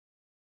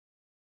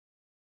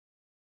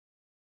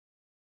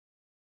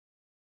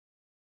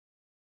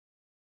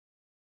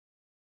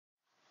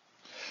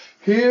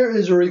Here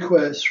is a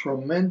request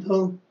from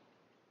Mental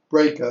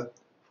Breaker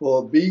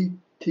for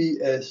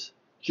BTS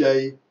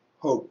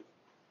J-Hope.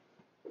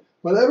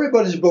 Well,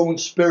 everybody's born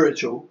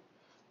spiritual,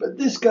 but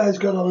this guy's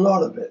got a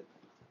lot of it.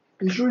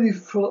 He's really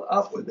full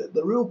up with it.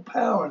 The real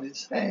power in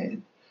his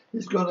hand.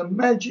 He's got a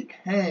magic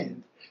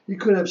hand. He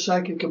could have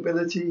psychic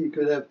ability. He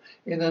could have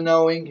inner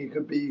knowing. He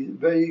could be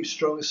very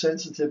strong,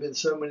 sensitive in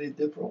so many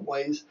different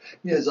ways.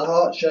 He has a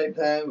heart-shaped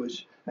hand,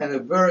 and a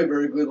very,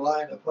 very good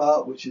line of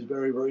heart, which is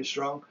very, very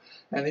strong.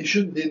 And he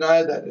shouldn't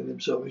deny that in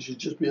himself. He should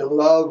just be a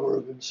lover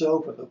of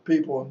himself and of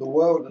people and the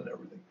world and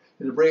everything.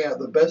 He'll bring out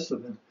the best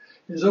of him.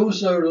 He's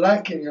also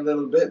lacking a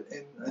little bit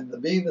in the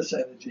Venus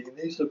energy.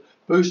 He needs to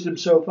boost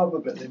himself up a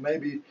bit. He may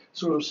be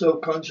sort of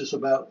self-conscious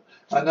about,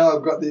 I know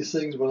I've got these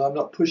things, but I'm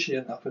not pushy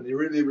enough. And he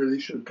really, really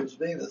should, because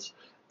Venus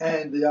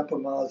and the upper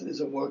Mars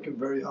isn't working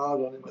very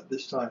hard on him at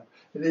this time.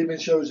 It even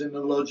shows in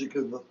the logic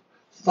of the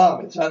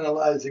thumb. It's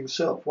analyzing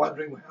self,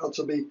 wondering how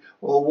to be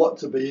or what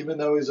to be. Even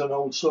though he's an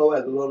old soul,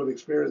 had a lot of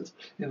experience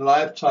in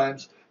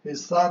lifetimes,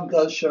 his thumb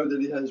does show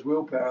that he has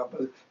willpower,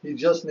 but he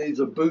just needs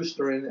a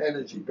booster in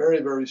energy.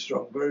 Very, very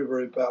strong, very,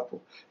 very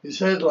powerful. His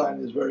headline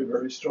is very,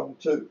 very strong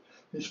too.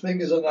 His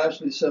fingers are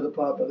nicely set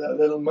apart, but that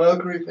little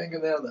Mercury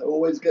fingernail, that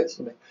always gets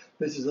to me.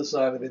 This is a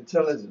sign of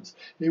intelligence.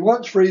 He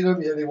wants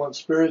freedom, yet he wants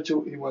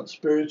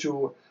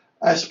spiritual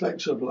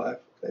aspects of life.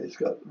 It's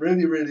got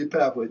really, really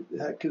powerful.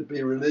 It could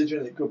be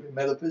religion, it could be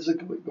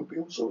metaphysical, it could be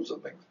all sorts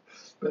of things.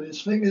 But his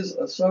fingers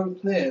are so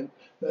thin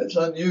that it's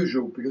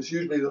unusual, because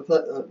usually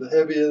the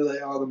heavier they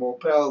are, the more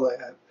power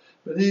they have.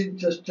 But he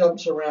just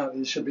jumps around.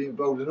 He should be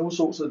involved in all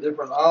sorts of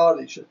different art.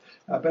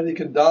 I bet he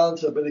can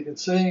dance, I bet he can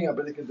sing, I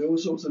bet he can do all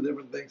sorts of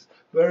different things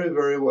very,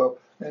 very well.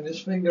 And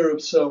his finger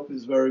of self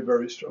is very,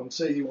 very strong.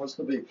 See, he wants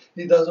to be,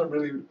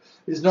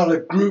 he's not a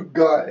group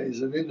guy,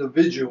 he's an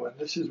individual, and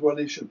this is what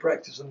he should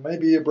practice. And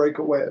maybe he'll break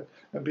away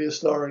and be a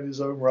star in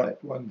his own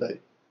right one day.